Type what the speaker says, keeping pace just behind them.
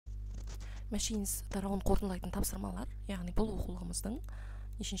machines тарауын қорытындылайтын тапсырмалар, яғни бұл оқулығымыздың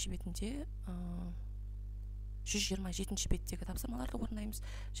нешінші бетінде 127-ші беттегі тапсырмаларды орындаймыз,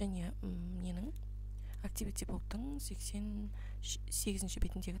 және ненің activity блоктың 88-ші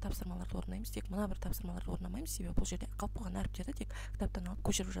бетіндегі тапсырмаларды орындаймыз. Тек мына бір тапсырмаларды орындамаймыз, себебі бұл жерде қалып қойған әріптерді тек кітаптан алып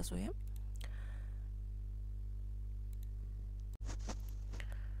көшіріп жазу.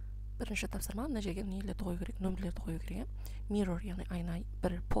 Бірінші тапсырма, мына жерге нелерді қою керек, нөмірлерді қою керек. Mirror, яғни айна,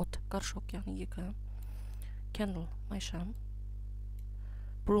 бір pot, горшок, яғни 2, candle, майшам,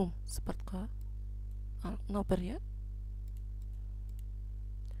 broom, сыпыртқы, мынау 1,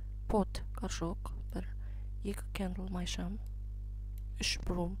 pot, горшок, 1, 2, candle, майшам, 3,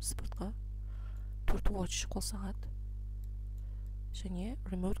 broom, сыпыртқы, 4, watch, қол сағат, және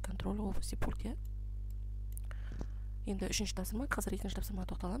remote control office пультке. Енді үшінші тапсырма, қазір екінші тапсырмаға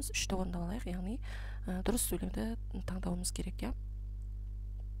тоқталамыз. 3-ті орындап алайық, яғни дұрыс сөйлемді таңдауымыз керек,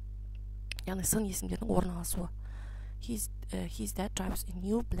 яғни сын есімдердің орналасуы. His dad drives a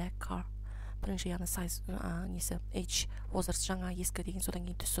new black car. Бірінші, яғни size несі H, возраст жаңа, ескі деген, содан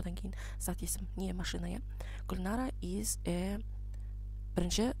кейін түс, содан кейін зат есім, не машина. Гүлнара is a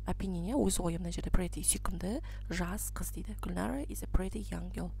бірінші opinion, өз ойы мына жерде pretty, сүйкімді жас қыз дейді. Гүлнара is a pretty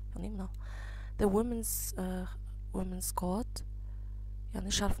young girl. Яғни мынау. The women's coat,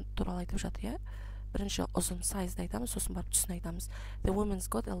 яғни шарф туралы айтып жатыр, бірінші ұзын size-ды айтамыз, сосын барып түсін айтамыз. The women's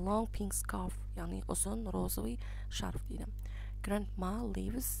got a long pink scarf, яғни ұзын розовый шарф дейді. Grandma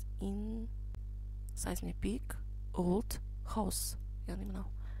lives in size-не big old house, яғни мынау.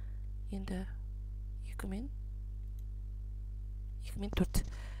 Енді 2 мен 4.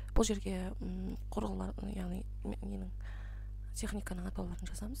 Бұл жерге құрылғылар, яғни ненің техниканың атауларын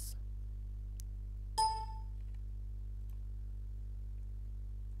жазамыз.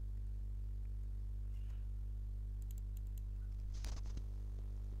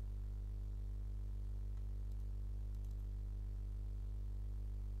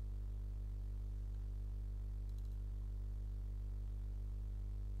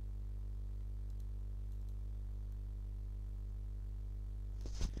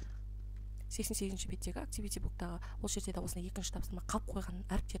 Сегізінші беттегі activity блоктағы ол жерде де осындай екінші тапсырма қалып қойған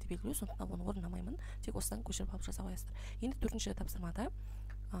әріптерді белгілеу, сондықтан оны орындамаймын, тек осыдан көшіріп алып жаза қоясыздар. Енді 4-ші тапсырмада,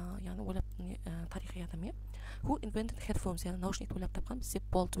 яғни ойлап тарихи адам, Who invented headphones, яғни наушникті ойлап тапқан бізде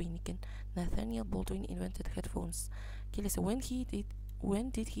Baldwin екен. Nathaniel Baldwin invented headphones. Келесі,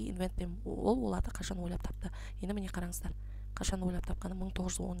 when did he invent them? Оларды қашан ойлап тапты? Енді міне қараңыздар, қашан ойлап тапқаны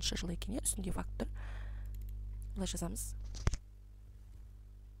 1910 жылы екен, үстінде фактор. Бұлай жазамыз.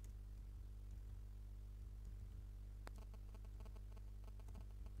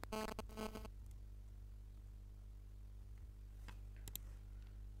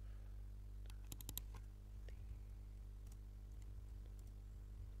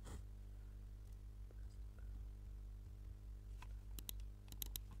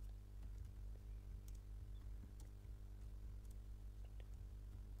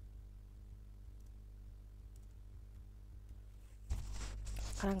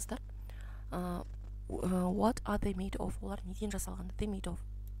 Қараңыздар. What are they made of? Олар неден жасалған? They made of.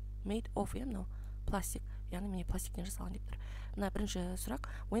 Made of, мынау пластик. Яғни міне пластиктен жасалған деп тұр. Мына бірінші сұрақ.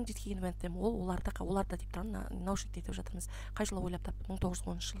 When did he invent them? Оларда деп тұрған наушник деп жатырмыз. Қай жылы ойлап тапты?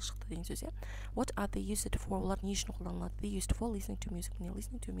 1910 жылы шықты деген сөз. What are they used for? Олар не үшін қолданылады? They used for listening to music. Міне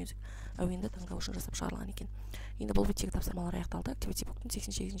listening to music. Әуенді тыңдау үшін жасап шығарылған екен. Енді бұл беттегі тапсырмалар аяқталды. Activity блоктың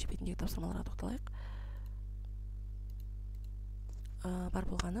 88-ші бетіндегі тапсырмаларға тоқталайық. Бар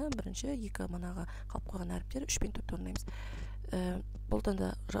болғаны бірінші, 2 манағы қалып қойған әріптер, 3 пен 4 орындаймыз. Бұлдан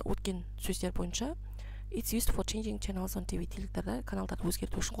да өткен сөздер бойынша It's used for changing channels on TV. Теледидарда каналдарды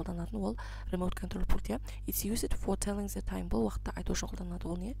өзгерту үшін қолданатын ол remote control пульт. It's used for telling the time. Бұл уақытта айту үшін қолданады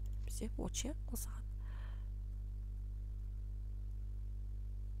ол не? Бізде watch, қол сағат.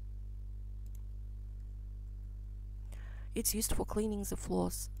 It's used for cleaning the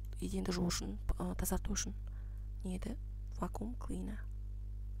floors. Еденді жуу үшін, тазарту үшін. Не еді? Vacuum cleaner.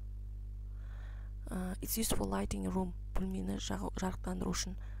 It's used for lighting a room. Бөлмені жарықтандыру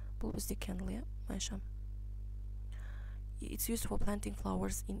үшін. Бұл бізде candle, майшам. It's used for planting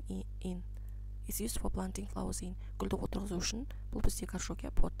flowers in. It's used for planting flowers in. Гүлді отырғызу үшін. Бұл бізде горшок,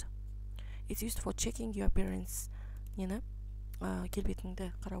 pot. It's used for checking your appearance. Нені? Келбетіңді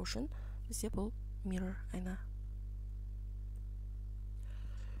қарау үшін. Бізде бұл mirror, айна.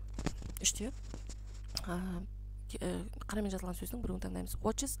 Үште. Қарамен жазылған сөздің біреуін таңдаймыз.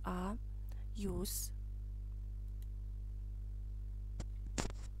 Watches are used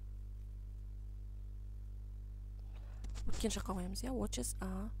өткен жаққа қоямыз. Watches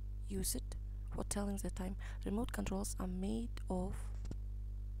are used for telling the time. Remote controls are made of.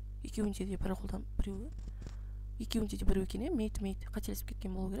 екеуінде де бір қолдан біреуі екеуінде де біреу екен, made қателесіп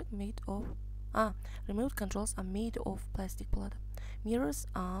кеткен болу керек. Made of remote controls are made of plastic болады. Mirrors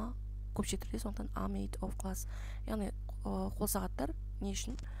are көпше түрде, сондықтан are made of glass. Яғни қол сағаттар не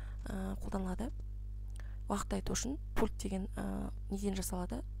үшін қолданылады? Уақытты айту үшін. Пульт деген неден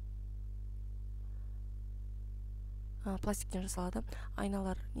жасалады? Пластиктен жасалады.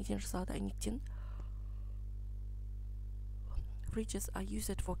 Айналар неден жасалады? Әйнектен. Fridges are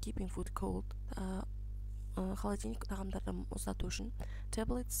used for keeping food cold. Холодильник тағамдарды мұздату үшін.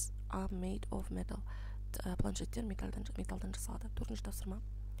 Tablets are made of metal. Планшеттер металдан жасалады. 4-ші тапсырма.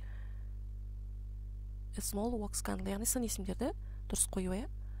 A small wax candle, яғни сын есімдерді дұрыс қою, иә.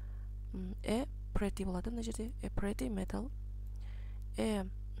 A pretty болады мына жерде. A pretty metal. A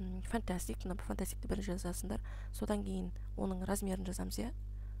fantastic, мына фантастикті бірінші жазасыңдар. Содан кейін оның размерін жазамыз, иә.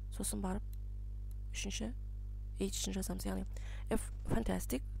 Сосын барып үшінші H-ін жазамыз, яғни F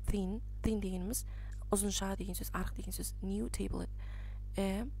fantastic, thin дегеніміз ұзынша деген сөз, арық деген сөз. New tablet.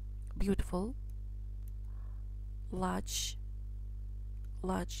 A beautiful, large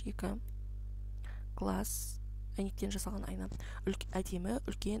екі. Класс, әйнектен жасалған айна. Әдемі,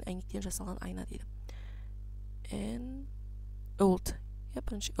 үлкен әйнектен жасалған айна дейді. And old.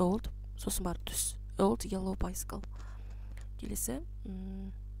 Бірінші old, сосын бар түс. Old yellow bicycle. Келесі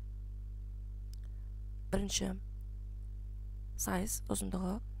бірінші size,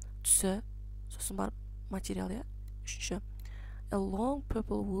 ұзындығы, түсі, сосын бар материал, иә. Үшінші a long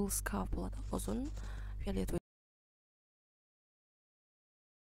purple wool scarf болады. Ұзын фиолетовый